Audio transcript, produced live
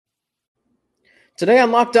Today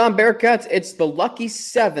on Locked On Bearcats, it's the lucky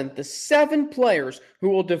seventh, the 7 players who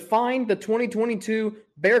will define the 2022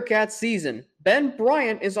 Bearcats season. Ben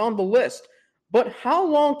Bryant is on the list, but how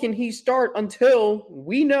long can he start until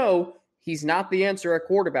we know he's not the answer at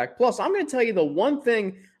quarterback? Plus, I'm going to tell you the one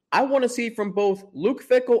thing I want to see from both Luke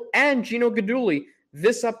Fickell and Gino Guidugli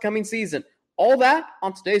this upcoming season. All that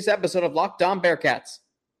on today's episode of Locked On Bearcats.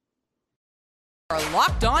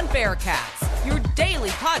 Locked On Bearcats, your daily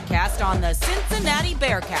podcast on the Cincinnati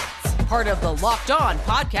Bearcats, part of the Locked On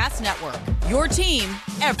Podcast Network, your team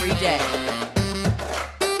every day.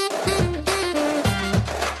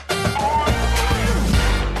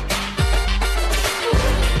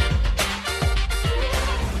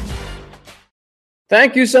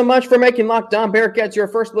 Thank you so much for making Locked On Bearcats your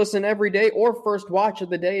first listen every day or first watch of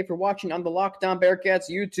the day. If you're watching on the Locked On Bearcats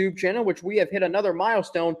YouTube channel, which we have hit another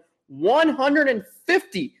milestone,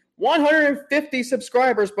 150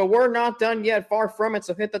 subscribers, but we're not done yet, far from it.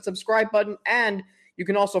 So hit that subscribe button, and you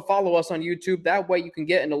can also follow us on YouTube. That way you can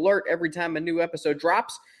get an alert every time a new episode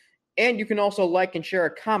drops, and you can also like and share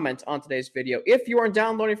a comment on today's video. If you are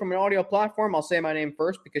downloading from an audio platform, I'll say my name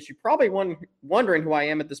first because you're probably wondering who I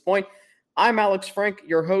am at this point. I'm Alex Frank,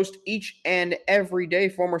 your host each and every day,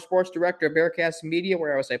 former sports director of Bearcats Media,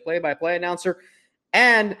 where I was a play-by-play announcer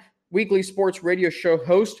and weekly sports radio show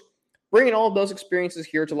host, bringing all of those experiences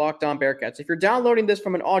here to Locked On Bearcats. If you're downloading this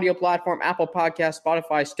from an audio platform, Apple Podcasts,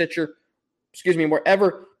 Spotify, Stitcher,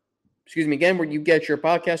 wherever you get your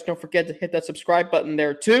podcast, don't forget to hit that subscribe button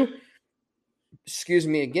there too.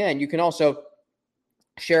 You can also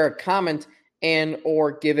share a comment and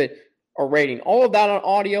or give it a rating. All of that on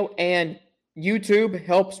audio, and YouTube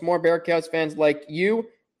helps more Bearcats fans like you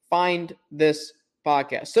find this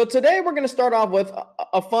podcast. So today we're going to start off with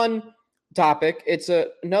a fun topic. It's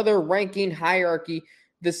another ranking hierarchy,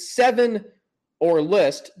 the 7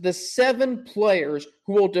 players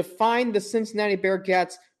who will define the Cincinnati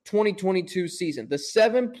Bearcats 2022 season. The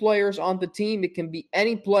 7 players on the team. It can be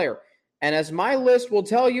any player. And as my list will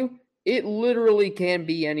tell you, it literally can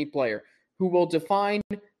be any player who will define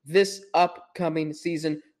this upcoming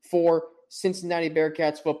season for Cincinnati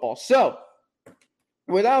Bearcats football. So,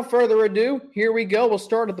 without further ado, here we go. We'll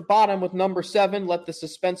start at the bottom with number 7. Let the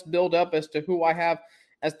suspense build up as to who I have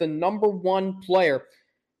as the number 1 player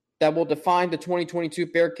that will define the 2022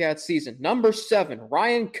 Bearcats season. Number 7,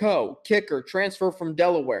 Ryan Coe, kicker, transfer from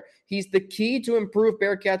Delaware. He's the key to improve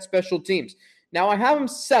Bearcats special teams. Now, I have him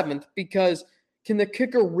 7th because can the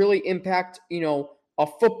kicker really impact, a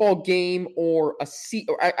football game or a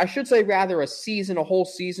whole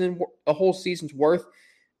season's worth?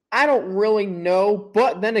 I don't really know,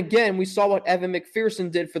 but then again, we saw what Evan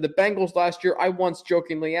McPherson did for the Bengals last year. I once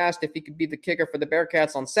jokingly asked if he could be the kicker for the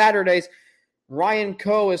Bearcats on Saturdays. Ryan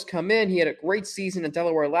Coe has come in. He had a great season in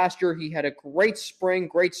Delaware last year. He had a great spring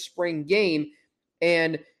game,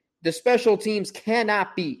 and the special teams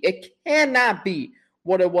cannot be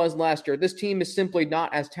what it was last year. This team is simply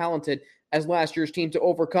not as talented as last year's team to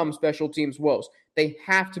overcome special teams woes. They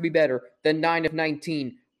have to be better than 9 of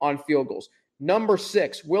 19 on field goals. Number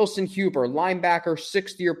 6, Wilson Huber, linebacker,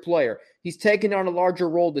 6th-year player. He's taken on a larger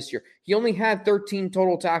role this year. He only had 13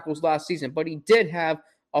 total tackles last season, but he did have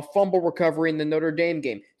a fumble recovery in the Notre Dame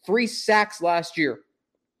game. 3 sacks last year.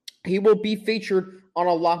 He will be featured on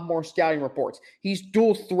a lot more scouting reports. He's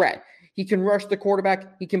dual threat. He can rush the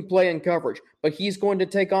quarterback. He can play in coverage. But he's going to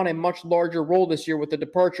take on a much larger role this year with the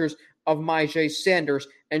departures of Myjai Sanders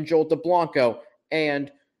and Joel DeBlanco.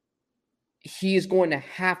 And he is going to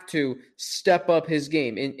have to step up his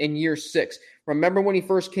game in year 6. Remember when he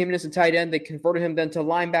first came in as a tight end, they converted him then to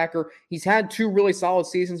linebacker. He's had 2 really solid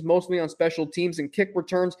seasons, mostly on special teams and kick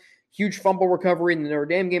returns. Huge fumble recovery in the Notre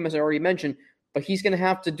Dame game, as I already mentioned. But he's going to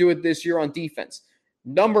have to do it this year on defense.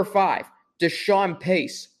 Number 5, Deshaun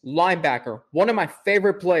Pace, linebacker, one of my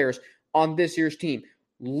favorite players on this year's team.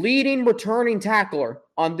 Leading returning tackler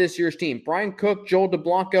on this year's team. Brian Cook, Joel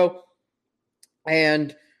DeBlanco,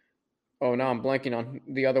 and now I'm blanking on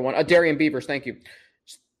the other one. Darian Beavers, thank you.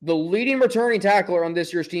 The leading returning tackler on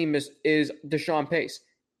this year's team is Deshaun Pace,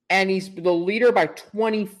 and he's the leader by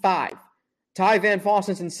 25. Ty Van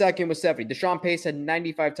Fossen's in second with 70. Deshaun Pace had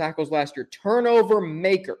 95 tackles last year. Turnover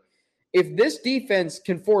maker. If this defense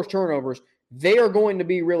can force turnovers, they are going to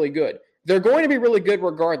be really good. They're going to be really good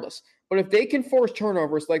regardless. But if they can force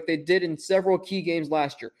turnovers like they did in several key games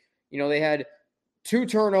last year, they had 3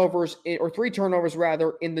 turnovers in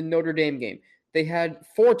the Notre Dame game. They had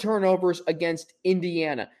 4 turnovers against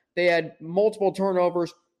Indiana. They had multiple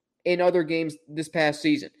turnovers in other games this past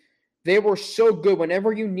season. They were so good.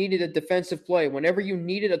 Whenever you needed a defensive play, whenever you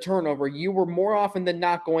needed a turnover, you were more often than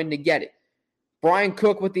not going to get it. Brian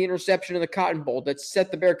Cook with the interception in the Cotton Bowl that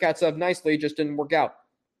set the Bearcats up nicely, just didn't work out.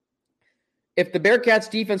 If the Bearcats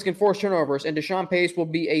defense can force turnovers, and Deshaun Pace will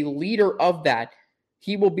be a leader of that,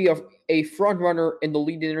 he will be a front runner in the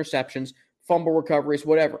lead in interceptions, fumble recoveries,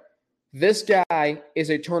 whatever. This guy is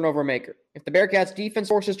a turnover maker. If the Bearcats defense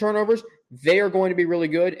forces turnovers, they are going to be really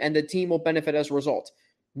good, and the team will benefit as a result.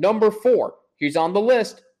 Number 4, he's on the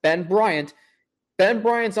list, Ben Bryant. Ben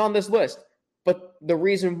Bryant's on this list, but the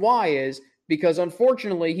reason why is because,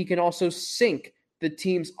 unfortunately, he can also sink the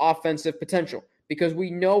team's offensive potential because we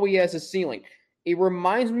know he has a ceiling. It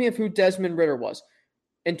reminds me of who Desmond Ridder was.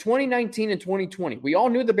 In 2019 and 2020, we all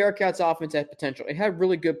knew the Bearcats' offense had potential. It had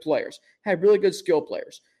really good players, had really good skill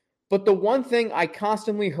players. But the one thing I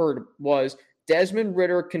constantly heard was Desmond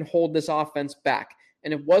Ridder can hold this offense back.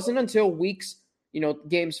 And it wasn't until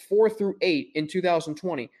games 4 through 8 in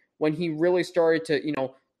 2020 when he really started to,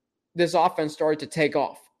 this offense started to take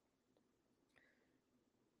off.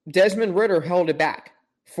 Desmond Ridder held it back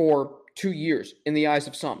for 2 years in the eyes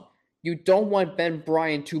of some. You don't want Ben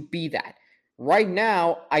Bryant to be that. Right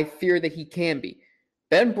now, I fear that he can be.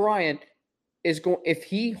 Ben Bryant if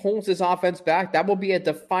he holds his offense back, that will be a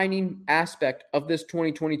defining aspect of this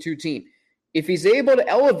 2022 team. If he's able to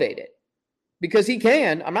elevate it, because he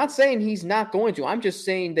can, I'm not saying he's not going to. I'm just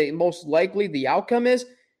saying that most likely the outcome is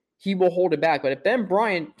he will hold it back. But if Ben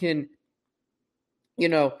Bryant can,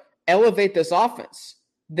 elevate this offense,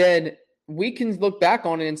 then we can look back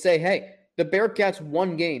on it and say, hey, the Bearcats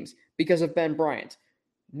won games because of Ben Bryant.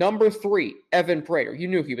 Number 3, Evan Prater. You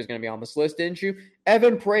knew he was going to be on this list, didn't you?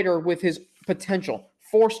 Evan Prater with his potential,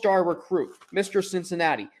 4-star recruit, Mr.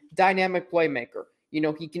 Cincinnati, dynamic playmaker.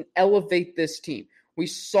 He can elevate this team. We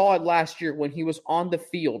saw it last year when he was on the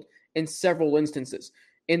field in several instances.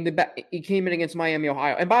 He came in against Miami,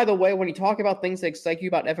 Ohio. And by the way, when you talk about things that excite you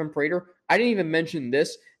about Evan Prater, I didn't even mention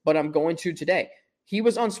this, but I'm going to today. He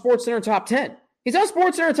was on SportsCenter Top 10. He's on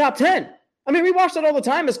SportsCenter Top 10. I mean, we watch that all the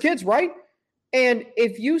time as kids, right? And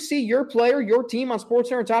if you see your player, your team on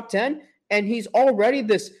SportsCenter Top 10, and he's already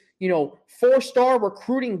this, 4-star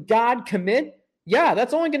recruiting god commit, yeah,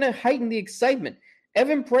 that's only going to heighten the excitement.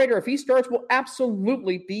 Evan Prater, if he starts, will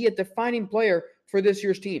absolutely be a defining player for this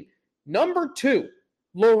year's team. Number 2,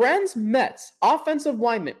 Lorenz Metz, offensive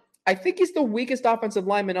lineman. I think he's the weakest offensive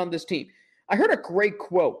lineman on this team. I heard a great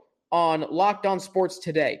quote on Locked On Sports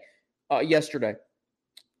Today yesterday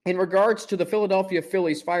in regards to the Philadelphia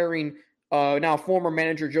Phillies firing now former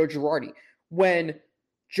manager Joe Girardi. When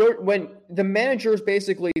the manager is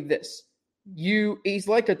basically this, he's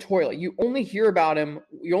like a toilet. You only hear about him,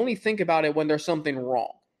 you only think about it when there's something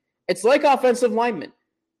wrong. It's like offensive linemen.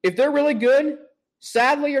 If they're really good,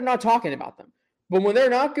 sadly, you're not talking about them. But when they're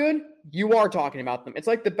not good, you are talking about them. It's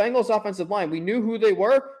like the Bengals offensive line. We knew who they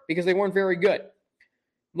were because they weren't very good.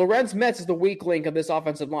 Lorenz Metz is the weak link of this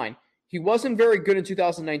offensive line. He wasn't very good in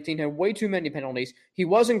 2019, had way too many penalties. He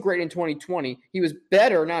wasn't great in 2020. He was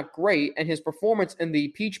better, not great, and his performance in the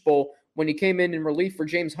Peach Bowl when he came in relief for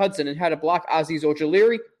James Hudson and had to block Azeez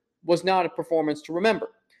Ojulari was not a performance to remember.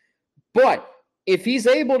 But if he's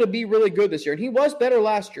able to be really good this year, and he was better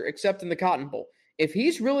last year, except in the Cotton Bowl, if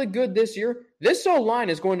he's really good this year, this O-line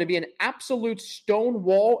is going to be an absolute stone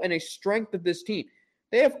wall and a strength of this team.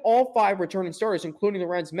 They have all 5 returning starters, including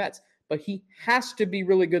Lorenz Metz, but he has to be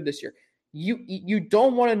really good this year. You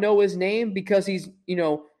don't want to know his name because he's,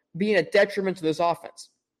 being a detriment to this offense.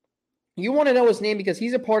 You want to know his name because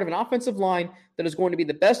he's a part of an offensive line that is going to be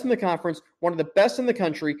the best in the conference, one of the best in the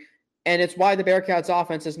country, and it's why the Bearcats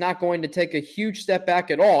offense is not going to take a huge step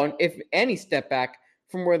back at all, and if any step back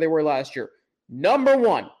from where they were last year. Number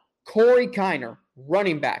 1, Corey Kiner,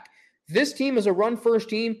 running back. This team is a run-first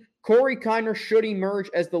team. Corey Kiner should emerge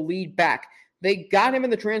as the lead back. They got him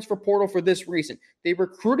in the transfer portal for this reason. They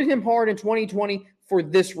recruited him hard in 2020 for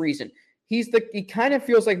this reason. He kind of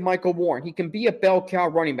feels like Michael Warren. He can be a bell cow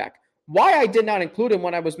running back. Why I did not include him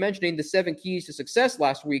when I was mentioning the 7 keys to success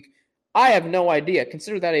last week, I have no idea.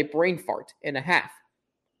 Consider that a brain fart and a half.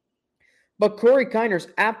 But Corey Kiner is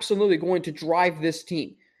absolutely going to drive this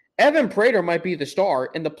team. Evan Prater might be the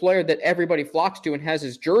star and the player that everybody flocks to and has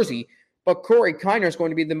his jersey, but Corey Kiner is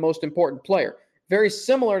going to be the most important player. Very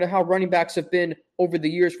similar to how running backs have been over the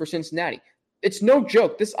years for Cincinnati. It's no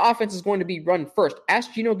joke. This offense is going to be run first.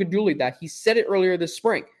 Ask Gino Guidugli that. He said it earlier this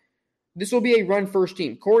spring. This will be a run-first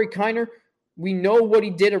team. Corey Kiner, we know what he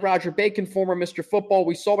did at Roger Bacon, former Mr. Football.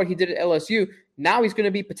 We saw what he did at LSU. Now he's going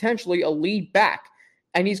to be potentially a lead back,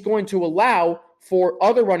 and he's going to allow for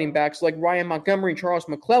other running backs like Ryan Montgomery and Charles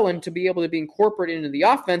McClellan to be able to be incorporated into the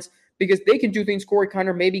offense because they can do things Corey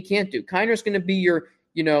Kiner maybe can't do. Kiner's going to be your,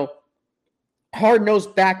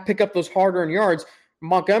 hard-nosed back, pick up those hard-earned yards.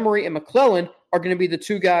 Montgomery and McClellan are going to be the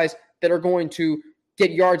two guys that are going to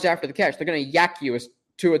get yards after the catch. They're going to yak you, as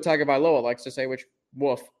Tua Tagovailoa likes to say, which,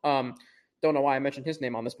 woof. Don't know why I mentioned his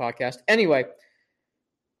name on this podcast. Anyway,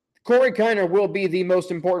 Corey Kiner will be the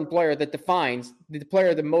most important player that defines, the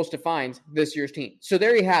player that most defines this year's team. So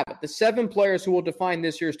there you have it, the 7 players who will define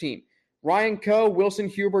this year's team. Ryan Coe, Wilson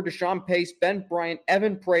Huber, Deshaun Pace, Ben Bryant,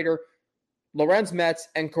 Evan Prater, Lorenz Metz,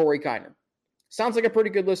 and Corey Kiner. Sounds like a pretty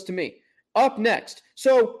good list to me. Up next,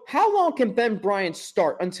 so how long can Ben Bryant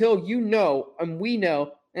start until you know, and we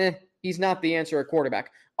know, he's not the answer at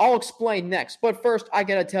quarterback? I'll explain next. But first, I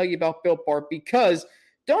got to tell you about Built Bar, because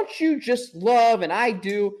don't you just love, and I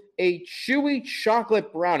do, a chewy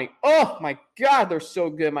chocolate brownie? Oh my God, they're so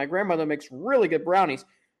good. My grandmother makes really good brownies.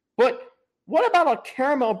 But what about a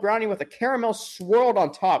caramel brownie with a caramel swirled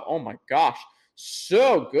on top? Oh my gosh,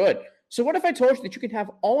 so good. So what if I told you that you can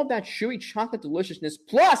have all of that chewy chocolate deliciousness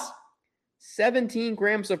plus 17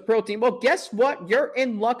 grams of protein? Well, guess what? You're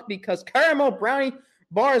in luck, because caramel brownie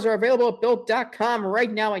bars are available at Built.com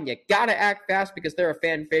right now, and you gotta act fast because they're a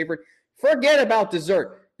fan favorite. Forget about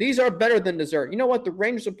dessert. These are better than dessert. You know what? The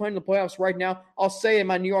Rangers are playing in the playoffs right now. I'll say it in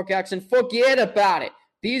my New York accent, forget about it.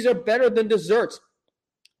 These are better than desserts.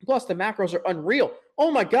 Plus, the macros are unreal. Oh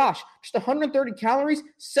my gosh, just 130 calories,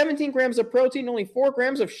 17 grams of protein, only 4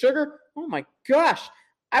 grams of sugar. Oh my gosh.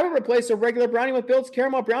 I would replace a regular brownie with Built's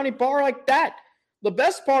caramel brownie bar like that. The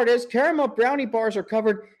best part is caramel brownie bars are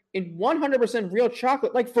covered in 100% real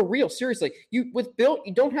chocolate. Like, for real, seriously. With Built,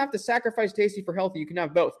 you don't have to sacrifice tasty for healthy. You can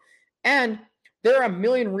have both. And there are a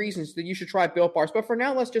million reasons that you should try Built bars. But for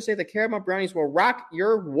now, let's just say the caramel brownies will rock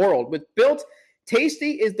your world. With Built,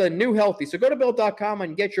 tasty is the new healthy. So go to Built.com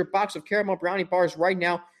and get your box of caramel brownie bars right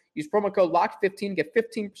now. Use promo code LOCKED15 to get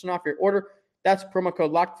 15% off your order. That's promo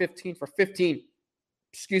code LOCKED15 for 15%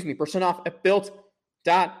 off at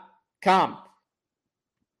Built.com.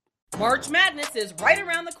 March Madness is right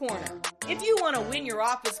around the corner. If you want to win your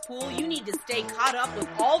office pool, you need to stay caught up with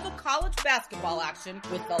all the college basketball action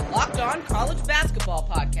with the Locked On College Basketball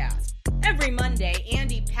Podcast. Every Monday,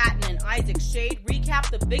 Andy Patton and Isaac Shade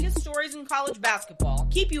recap the biggest stories in college basketball,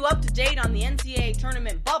 keep you up to date on the NCAA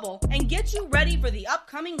tournament bubble, and get you ready for the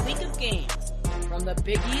upcoming week of games. From the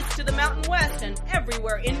Big East to the Mountain West and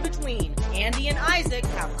everywhere in between, Andy and Isaac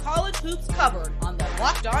have college hoops covered on the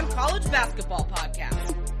Locked On College Basketball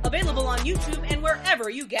Podcast. Available on YouTube and wherever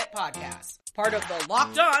you get podcasts. Part of the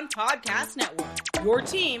Locked On Podcast Network. Your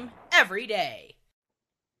team every day.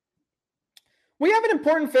 We have an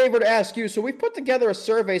important favor to ask you, so we've put together a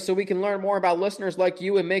survey so we can learn more about listeners like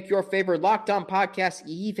you and make your favorite Locked On podcast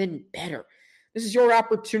even better. This is your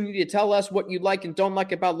opportunity to tell us what you like and don't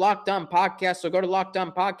like about Locked On Podcast, so go to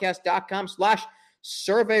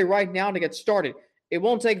LockedOnPodcast.com/survey right now to get started. It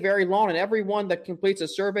won't take very long, and everyone that completes a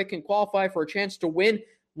survey can qualify for a chance to win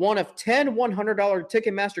one of 10 $100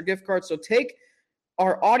 Ticketmaster gift cards. So take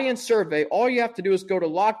our audience survey. All you have to do is go to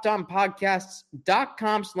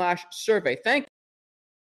LockedOnPodcasts.com/survey. Thank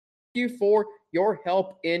you for your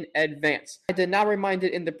help in advance. I did not remind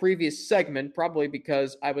it in the previous segment, probably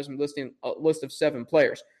because I was listing a list of 7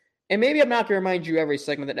 players. And maybe I'm not going to remind you every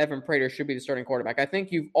segment that Evan Prater should be the starting quarterback. I think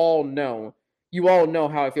you all know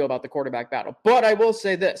how I feel about the quarterback battle. But I will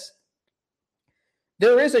say this.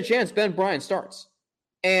 There is a chance Ben Bryant starts.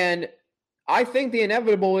 And I think the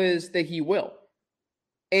inevitable is that he will.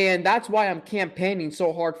 And that's why I'm campaigning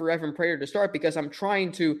so hard for Evan Prater to start, because I'm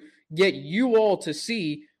trying to get you all to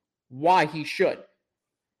see why he should.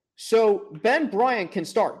 So Ben Bryant can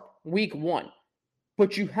start week 1,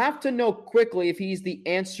 but you have to know quickly if he's the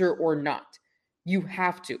answer or not. You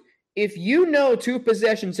have to. If you know 2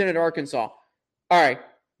 possessions in at Arkansas, all right,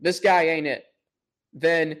 this guy ain't it,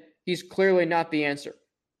 then he's clearly not the answer.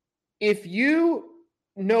 If you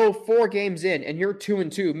know 4 games in and you're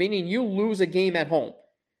 2-2, meaning you lose a game at home,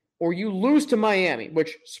 or you lose to Miami,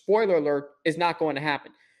 which, spoiler alert, is not going to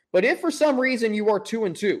happen. But if for some reason you are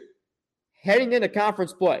 2-2, heading into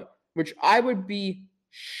conference play, which I would be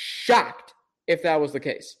shocked if that was the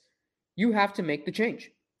case, you have to make the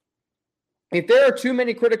change. If there are too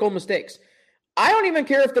many critical mistakes, I don't even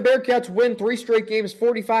care if the Bearcats win 3 straight games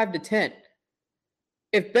 45-10.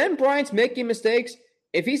 If Ben Bryant's making mistakes,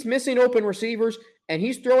 if he's missing open receivers and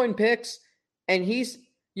he's throwing picks and he's,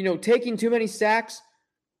 taking too many sacks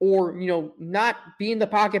or, not being the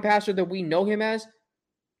pocket passer that we know him as,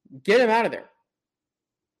 get him out of there.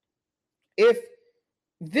 If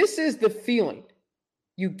this is the feeling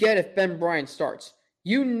you get if Ben Bryant starts,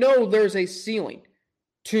 there's a ceiling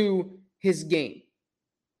to his game.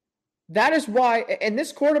 That is why, and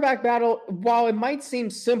this quarterback battle, while it might seem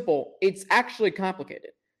simple, it's actually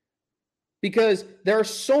complicated. Because there are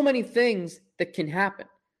so many things that can happen.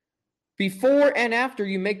 before and after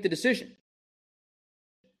you make the decision.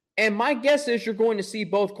 And my guess is you're going to see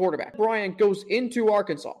both quarterbacks. Bryant goes into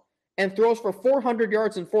Arkansas and throws for 400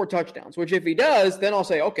 yards and 4 touchdowns, which if he does, then I'll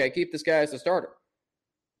say, okay, keep this guy as the starter.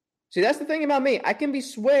 See, that's the thing about me. I can be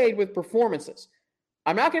swayed with performances.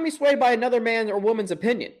 I'm not going to be swayed by another man or woman's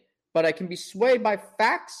opinion, but I can be swayed by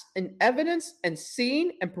facts and evidence and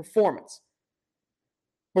seeing and performance.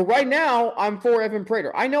 But right now, I'm for Evan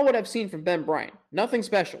Prater. I know what I've seen from Ben Bryant. Nothing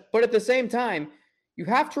special. But at the same time, you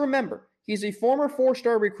have to remember, he's a former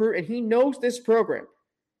 4-star recruit, and he knows this program.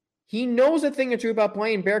 He knows a thing or two about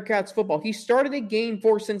playing Bearcats football. He started a game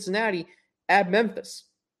for Cincinnati at Memphis.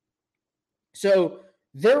 So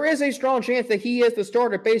there is a strong chance that he is the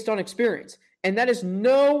starter based on experience. And that is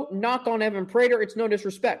no knock on Evan Prater. It's no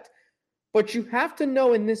disrespect. But you have to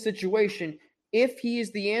know in this situation if he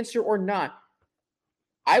is the answer or not.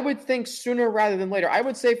 I would think sooner rather than later. I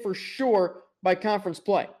would say for sure by conference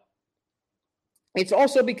play. It's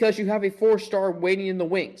also because you have a 4-star waiting in the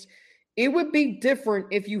wings. It would be different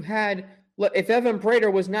if Evan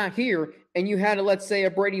Prater was not here and you had, let's say,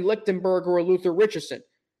 a Brady Lichtenberg or a Luther Richardson.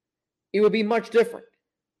 It would be much different.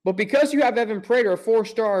 But because you have Evan Prater, a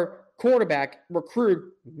 4-star quarterback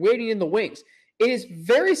recruit waiting in the wings, it is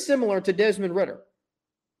very similar to Desmond Ridder.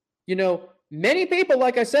 You know, many people,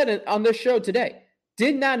 like I said on this show today,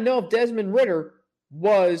 did not know if Desmond Ridder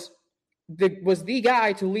was the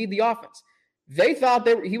guy to lead the offense. They thought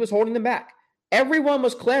that he was holding them back. Everyone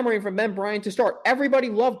was clamoring for Ben Bryant to start. Everybody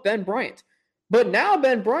loved Ben Bryant. But now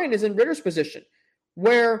Ben Bryant is in Ridder's position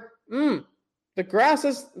where the grass,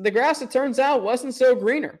 it turns out, wasn't so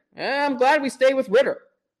greener. I'm glad we stay with Ridder.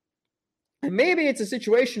 And maybe it's a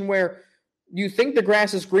situation where you think the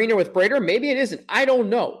grass is greener with Prater. Maybe it isn't. I don't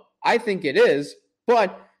know. I think it is.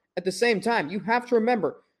 But at the same time, you have to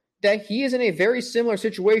remember that he is in a very similar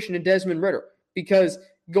situation to Desmond Ridder because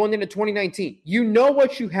going into 2019, you know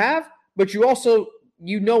what you have, but you also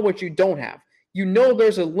know what you don't have. You know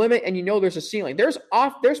there's a limit and you know there's a ceiling. There's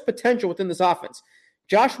potential within this offense.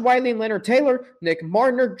 Josh Wiley and Leonard Taylor, Nick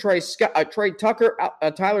Martiner, Trey Tucker,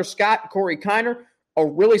 Tyler Scott, Corey Kiner, a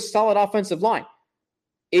really solid offensive line.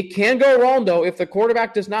 It can go wrong, though, if the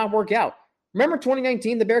quarterback does not work out. Remember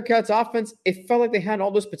 2019, the Bearcats offense, it felt like they had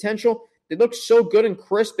all this potential. They looked so good and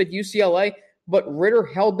crisp at UCLA, but Ridder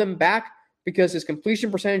held them back because his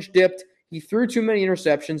completion percentage dipped. He threw too many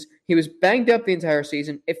interceptions. He was banged up the entire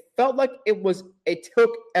season. It felt like it took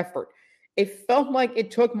effort. It felt like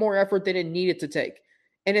it took more effort than it needed to take.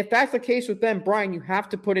 And if that's the case with Ben Bryant, you have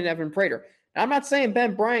to put in Evan Prater. Now, I'm not saying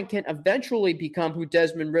Ben Bryant can eventually become who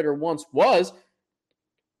Desmond Ridder once was.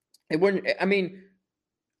 It wouldn't. I mean,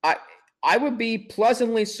 I would be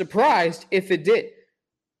pleasantly surprised if it did.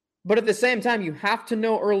 But at the same time, you have to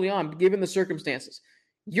know early on, given the circumstances.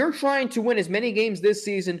 You're trying to win as many games this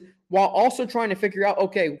season while also trying to figure out,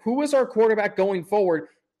 okay, who is our quarterback going forward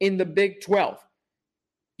in the Big 12?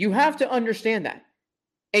 You have to understand that.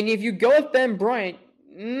 And if you go with Ben Bryant,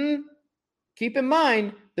 keep in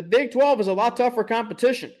mind, the Big 12 is a lot tougher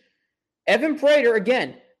competition. Evan Prater,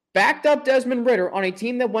 again, backed up Desmond Ridder on a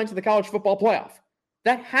team that went to the college football playoff.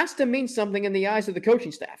 That has to mean something in the eyes of the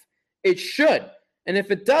coaching staff. It should. And if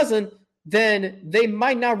it doesn't, then they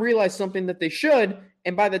might not realize something that they should.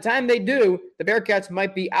 And by the time they do, the Bearcats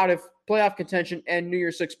might be out of playoff contention and New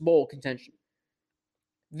Year's Six Bowl contention.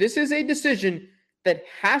 This is a decision that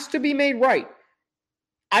has to be made right.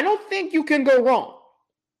 I don't think you can go wrong.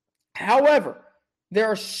 However, there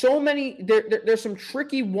are so many, there's some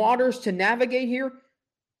tricky waters to navigate here.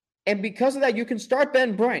 And because of that, you can start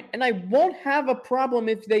Ben Bryant. And I won't have a problem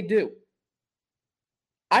if they do.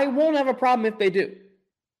 I won't have a problem if they do.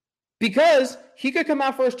 Because he could come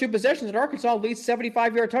out for his 2 possessions and Arkansas leads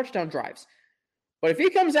 75-yard touchdown drives. But if he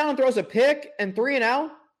comes out and throws a pick and 3 and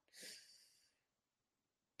out,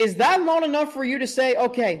 is that long enough for you to say,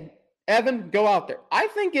 okay, Evan, go out there? I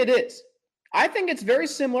think it is. I think it's very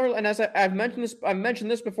similar, and as I've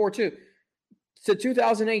mentioned this before too, to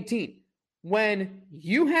 2018. When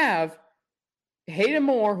you have Hayden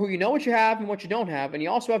Moore, who you know what you have and what you don't have, and you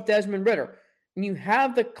also have Desmond Ridder, and you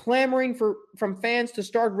have the clamoring from fans to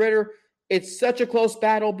start Ridder, it's such a close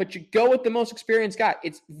battle, but you go with the most experienced guy.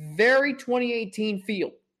 It's very 2018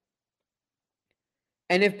 feel.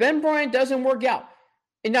 And if Ben Bryant doesn't work out,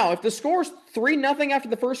 and now if the score is 3-0 after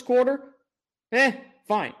the first quarter,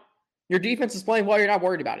 fine. Your defense is playing well, you're not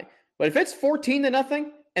worried about it. But if it's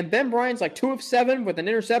 14-0 and Ben Bryant's like 2 of 7 with an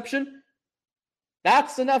interception,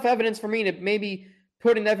 that's enough evidence for me to maybe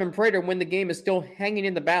put in Evan Prater when the game is still hanging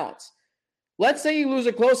in the balance. Let's say you lose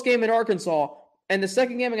a close game at Arkansas, and the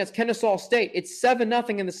second game against Kennesaw State, it's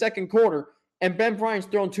 7-0 in the second quarter, and Ben Bryant's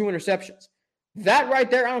thrown 2 interceptions. That right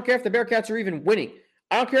there, I don't care if the Bearcats are even winning.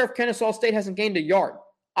 I don't care if Kennesaw State hasn't gained a yard.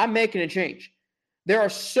 I'm making a change. There are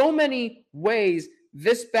so many ways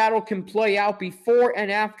this battle can play out before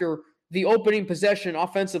and after the opening possession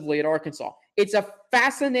offensively at Arkansas. It's a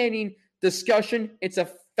fascinating discussion. It's a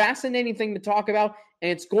fascinating thing to talk about,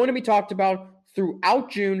 and it's going to be talked about throughout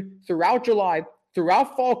June, throughout July,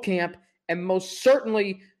 throughout fall camp, and most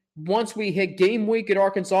certainly once we hit game week at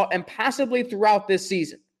Arkansas and possibly throughout this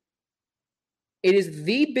season. It is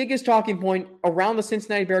the biggest talking point around the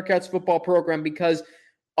Cincinnati Bearcats football program because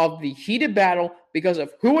of the heated battle, because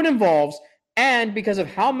of who it involves, and because of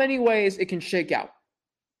how many ways it can shake out.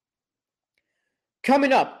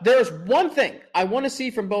 Coming up, there's one thing I want to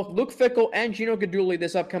see from both Luke Fickell and Gino Guidugli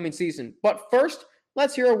this upcoming season. But first,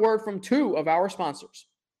 let's hear a word from two of our sponsors.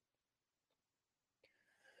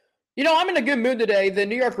 You know, I'm in a good mood today. The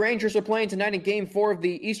New York Rangers are playing tonight in Game 4 of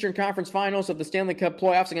the Eastern Conference Finals of the Stanley Cup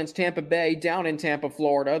playoffs against Tampa Bay down in Tampa,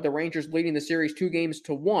 Florida. The Rangers leading the series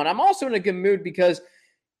 2-1. I'm also in a good mood because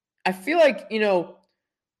I feel like,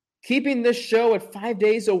 keeping this show at 5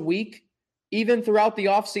 days a week, even throughout the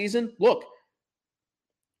offseason. Look,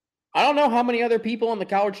 I don't know how many other people on the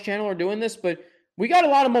College Channel are doing this, but we got a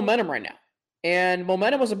lot of momentum right now. And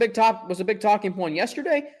momentum was a big talking point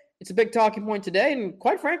yesterday. It's a big talking point today, and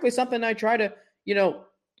quite frankly, something I try to,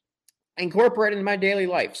 incorporate in my daily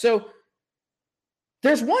life. So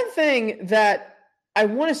there's one thing that I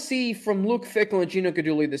want to see from Luke Fickell and Gino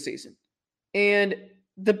Guidugli this season. And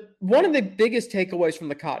one of the biggest takeaways from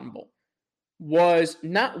the Cotton Bowl was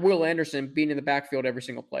not Will Anderson being in the backfield every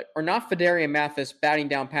single play, or not Fedarian Mathis batting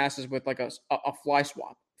down passes with like a fly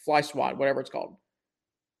swat, whatever it's called.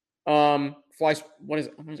 What is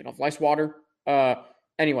it called? Fly swatter.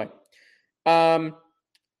 Anyway,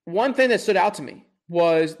 one thing that stood out to me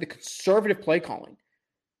was the conservative play calling.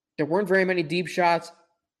 There weren't very many deep shots.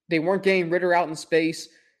 They weren't getting Ritter out in space.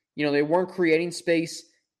 They weren't creating space.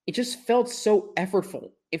 It just felt so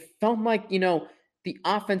effortful. It felt like, the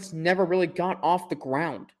offense never really got off the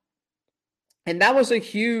ground. And that was a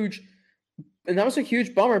huge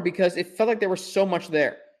bummer because it felt like there was so much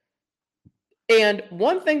there. And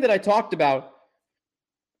one thing that I talked about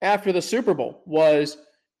after the Super Bowl was,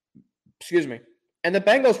 and the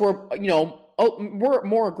Bengals were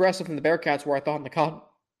more aggressive than the Bearcats were, I thought, in the Cotton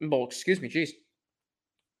Bowl.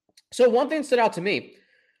 So one thing that stood out to me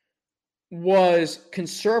was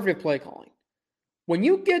conservative play calling. When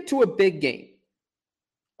you get to a big game,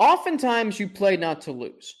 oftentimes you play not to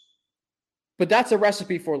lose, but that's a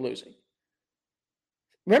recipe for losing.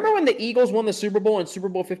 Remember when the Eagles won the Super Bowl in Super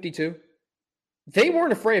Bowl 52? They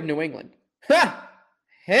weren't afraid of New England.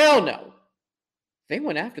 Hell no. They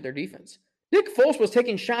went after their defense. Nick Foles was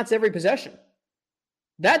taking shots every possession.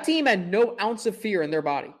 That team had no ounce of fear in their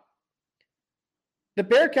body. The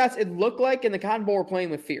Bearcats, it looked like in the Cotton Bowl, were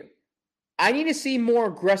playing with fear. I need to see more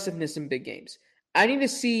aggressiveness in big games. I need to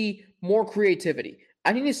see more creativity.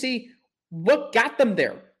 I need to see what got them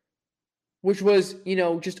there, which was,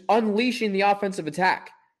 just unleashing the offensive attack.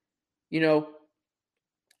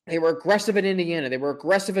 They were aggressive at Indiana. They were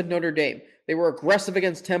aggressive at Notre Dame. They were aggressive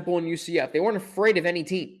against Temple and UCF. They weren't afraid of any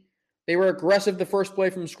team. They were aggressive the first play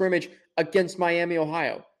from scrimmage against Miami,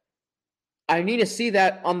 Ohio. I need to see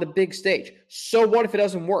that on the big stage. So what if it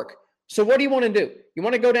doesn't work? So what do you want to do? You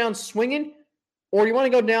want to go down swinging, or you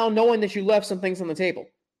want to go down knowing that you left some things on the table?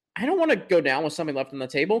 I don't want to go down with something left on the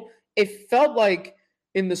table. It felt like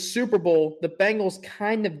in the Super Bowl, the Bengals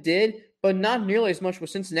kind of did, but not nearly as much with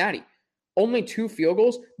Cincinnati. Only 2 field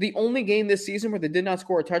goals. The only game this season where they did not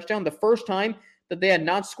score a touchdown. The first time that they had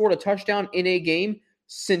not scored a touchdown in a game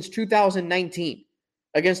since 2019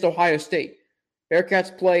 against Ohio State.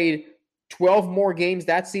 Bearcats played 12 more games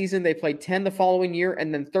that season. They played 10 the following year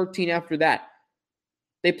and then 13 after that.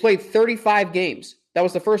 They played 35 games. That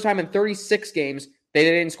was the first time in 36 games they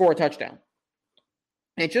didn't score a touchdown.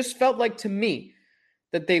 And it just felt like to me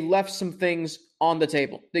that they left some things on the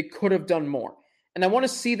table. They could have done more. And I want to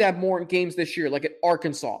see that more in games this year, like at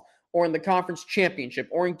Arkansas or in the conference championship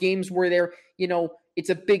or in games where they're, it's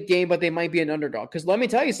a big game, but they might be an underdog. Because let me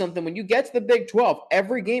tell you something, when you get to the Big 12,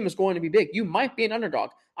 every game is going to be big. You might be an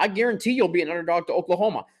underdog. I guarantee you'll be an underdog to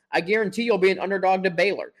Oklahoma. I guarantee you'll be an underdog to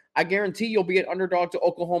Baylor. I guarantee you'll be an underdog to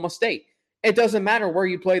Oklahoma State. It doesn't matter where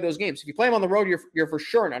you play those games. If you play them on the road, you're for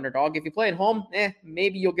sure an underdog. If you play at home,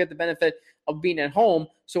 maybe you'll get the benefit of being at home.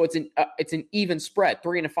 So it's an even spread,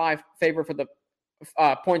 3-5 favor for the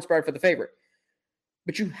point spread for the favorite.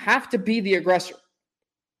 But you have to be the aggressor.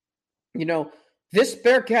 This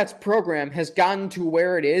Bearcats program has gotten to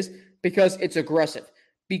where it is because it's aggressive,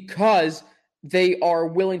 because they are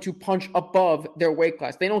willing to punch above their weight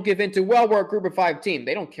class. They don't give in to, we're a group of 5 team.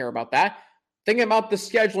 They don't care about that. Think about the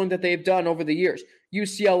scheduling that they've done over the years.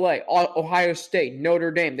 UCLA, Ohio State,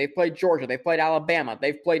 Notre Dame. They've played Georgia. They've played Alabama.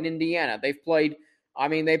 They've played Indiana. They played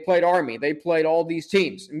Army. They played all these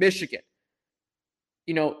teams. Michigan.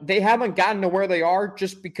 They haven't gotten to where they are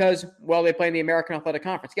just because, well, they play in the American Athletic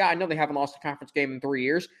Conference. Yeah, I know they haven't lost a conference game in 3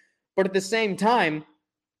 years, but at the same time,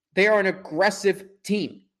 they are an aggressive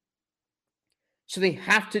team. So they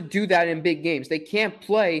have to do that in big games. They can't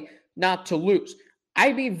play not to lose.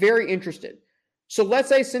 I'd be very interested. So let's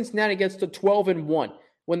say Cincinnati gets to 12-1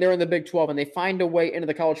 when they're in the Big 12 and they find a way into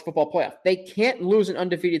the college football playoff. They can't lose an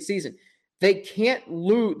undefeated season. They can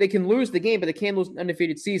lose the game, but they can't lose an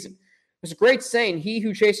undefeated season. There's a great saying, he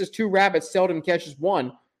who chases 2 rabbits seldom catches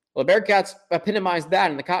 1. Well, the Bearcats epitomized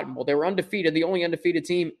that in the Cotton Bowl. They were undefeated, the only undefeated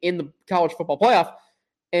team in the college football playoff,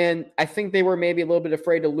 and I think they were maybe a little bit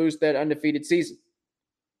afraid to lose that undefeated season.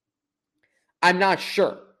 I'm not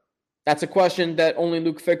sure. That's a question that only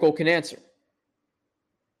Luke Fickell can answer.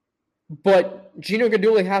 But Gino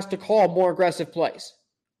Guidugli has to call more aggressive plays.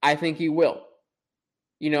 I think he will.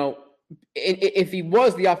 If he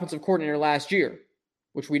was the offensive coordinator last year,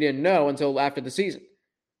 which we didn't know until after the season,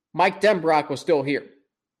 Mike Denbrock was still here.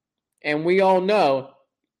 And we all know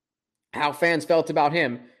how fans felt about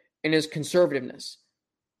him and his conservativeness.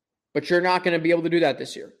 But you're not going to be able to do that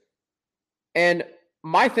this year. And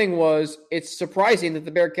my thing was, it's surprising that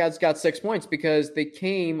the Bearcats got 6 points because they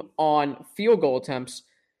came on field goal attempts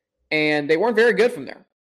and they weren't very good from there.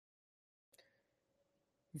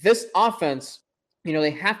 This offense,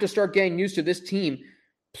 they have to start getting used to this team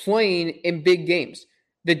playing in big games.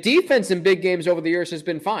 The defense in big games over the years has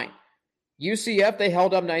been fine. UCF, they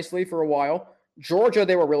held up nicely for a while. Georgia,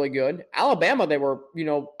 they were really good. Alabama, they were,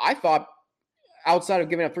 I thought, outside of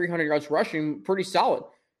giving up 300 yards rushing, pretty solid.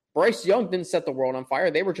 Bryce Young didn't set the world on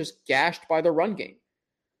fire. They were just gashed by the run game.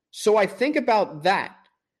 So I think about that,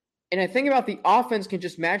 and I think about the offense can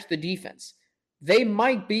just match the defense. They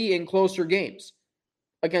might be in closer games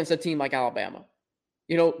against a team like Alabama.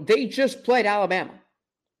 They just played Alabama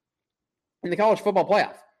in the college football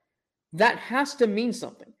playoff. That has to mean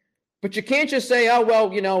something. But you can't just say, oh,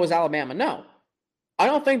 well, it was Alabama. No. I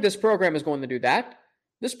don't think this program is going to do that.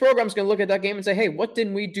 This program is going to look at that game and say, hey, what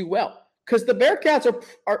didn't we do well? Because the Bearcats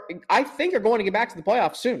are, I think, are going to get back to the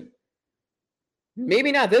playoffs soon.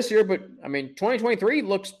 Maybe not this year, but, 2023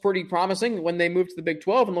 looks pretty promising when they move to the Big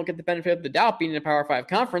 12 and look at the benefit of the doubt being in a Power 5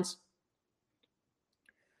 conference.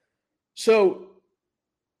 So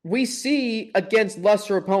we see against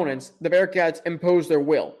lesser opponents, the Bearcats impose their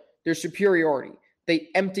will, their superiority. They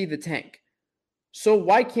empty the tank. So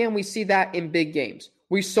why can't we see that in big games?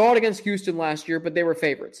 We saw it against Houston last year, but they were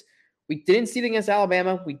favorites. We didn't see it against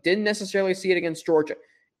Alabama. We didn't necessarily see it against Georgia.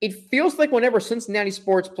 It feels like whenever Cincinnati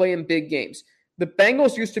sports play in big games, the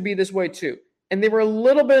Bengals used to be this way too. And they were a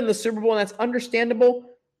little bit in the Super Bowl, and that's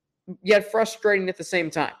understandable, yet frustrating at the same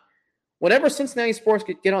time. Whenever Cincinnati sports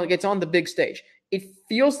gets on the big stage, it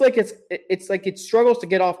feels like it's like it struggles to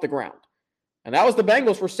get off the ground. And that was the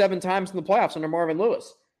Bengals for 7 times in the playoffs under Marvin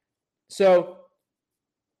Lewis. So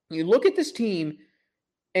you look at this team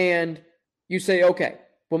and you say, okay,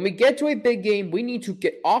 when we get to a big game, we need to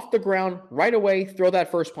get off the ground right away, throw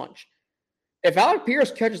that first punch. If Alec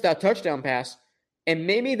Pierce catches that touchdown pass, and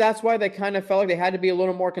maybe that's why they kind of felt like they had to be a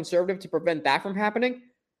little more conservative to prevent that from happening.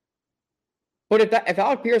 But if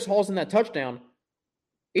Alec Pierce hauls in that touchdown,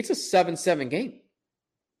 it's a 7-7 game.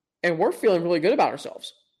 And we're feeling really good about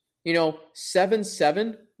ourselves.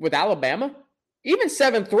 7-7 with Alabama, even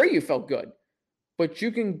 7-3, you felt good. But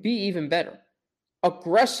you can be even better.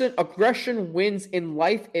 Aggression wins in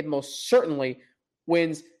life. It most certainly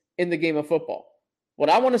wins in the game of football.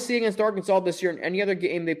 What I want to see against Arkansas this year and any other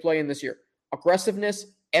game they play in this year, aggressiveness,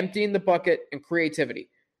 emptying the bucket, and creativity.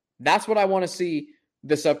 That's what I want to see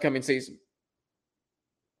this upcoming season.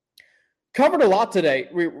 Covered a lot today.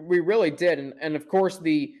 We really did. And of course,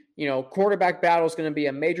 the quarterback battle is going to be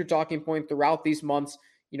a major talking point throughout these months.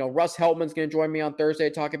 Russ Heltman's going to join me on Thursday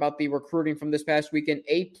to talk about the recruiting from this past weekend.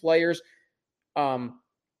 8 players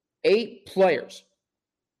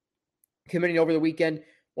committing over the weekend.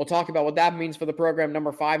 We'll talk about what that means for the program.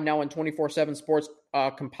 Number 5 now in 24/7 Sports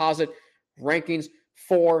composite rankings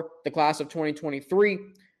for the class of 2023.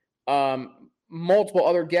 Multiple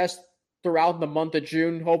other guests throughout the month of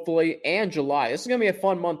June, hopefully, and July. This is going to be a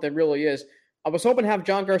fun month. It really is. I was hoping to have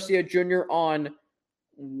John Garcia Jr. on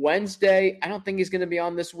Wednesday. I don't think he's going to be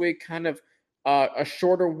on this week. Kind of a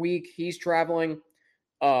shorter week. He's traveling.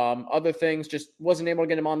 Other things. Just wasn't able to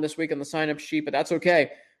get him on this week on the sign-up sheet, but that's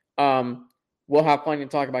okay. We'll have plenty to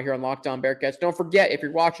talk about here on Locked On Bearcats. Don't forget, if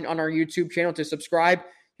you're watching on our YouTube channel, to subscribe.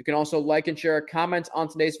 You can also like and share comments on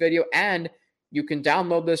today's video, and You can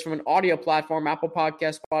download this from an audio platform, Apple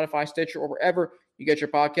Podcast, Spotify, Stitcher, or wherever you get your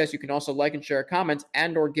podcast. You can also like and share comments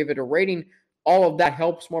and or give it a rating. All of that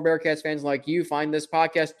helps more Bearcats fans like you find this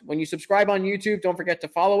podcast. When you subscribe on YouTube, don't forget to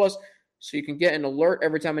follow us so you can get an alert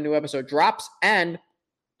every time a new episode drops. And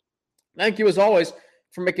thank you, as always,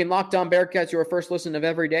 for making Locked On Bearcats your first listen of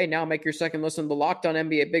every day. Now make your second listen to the Locked On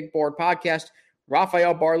NBA Big Board podcast.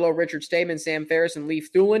 Rafael Barlow, Richard Stamen, Sam Ferris, and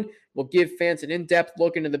Leif Thulin will give fans an in-depth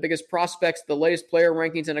look into the biggest prospects, the latest player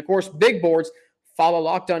rankings, and, of course, big boards. Follow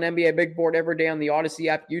Locked On NBA Big Board every day on the Odyssey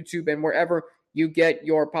app, YouTube, and wherever you get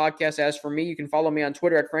your podcast. As for me, you can follow me on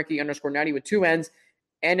Twitter at Frankie_90 with 2 N's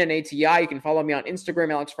and an ATI. You can follow me on Instagram,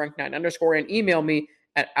 AlexFrank9_, and email me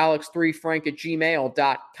at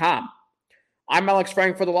alex3frank@gmail.com. I'm Alex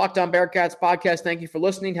Frank for the Locked On Bearcats podcast. Thank you for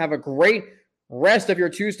listening. Have a great rest of your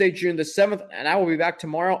Tuesday, June the 7th, and I will be back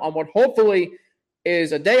tomorrow on what hopefully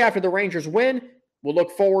is a day after the Rangers win. We'll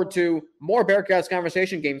look forward to more Bearcats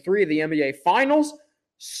conversation, Game 3 of the NBA Finals.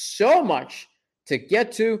 So much to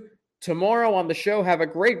get to tomorrow on the show. Have a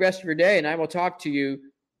great rest of your day, and I will talk to you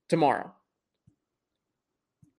tomorrow.